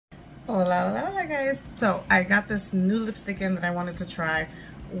Hola guys. So I got this new lipstick in that I wanted to try.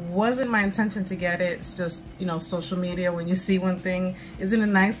 Wasn't my intention to get it. It's just, you know, social media, when you see one thing, isn't it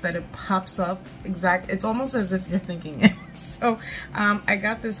nice that it pops up it's almost as if you're thinking it. So I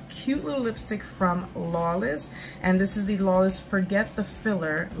got this cute little lipstick from Lawless, and this is the Lawless Forget the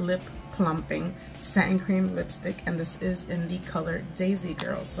Filler Lip Plumping Satin Cream Lipstick, and this is in the color Daisy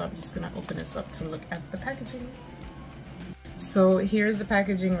Girl. So I'm just gonna open this up to look at the packaging. So here's the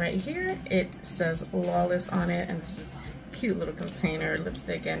packaging right here. It says Lawless on it, and this is a cute little container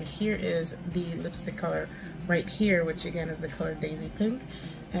lipstick, and here is the lipstick color right here, which again is the color Daisy Pink,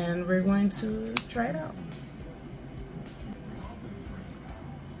 and we're going to try it out.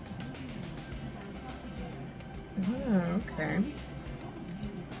 Oh, okay.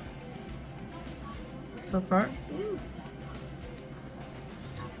 So far?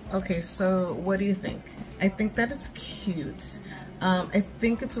 Okay, so what do you think? I think that it's cute. I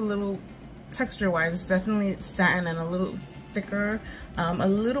think it's a little, texture-wise, it's definitely satin and a little thicker, a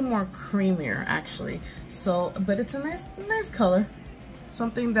little more creamier actually. So, but it's a nice color.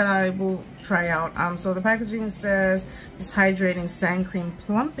 Something that I will try out. So the packaging says this hydrating satin cream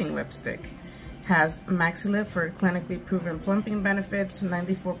plumping lipstick. Has Maxi Lip for clinically proven plumping benefits,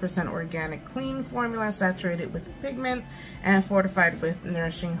 94% organic clean formula saturated with pigment and fortified with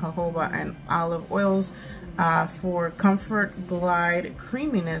nourishing jojoba and olive oils for comfort, glide,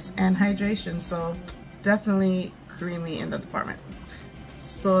 creaminess, and hydration. So definitely creamy in the department.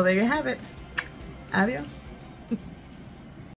 So there you have it. Adios.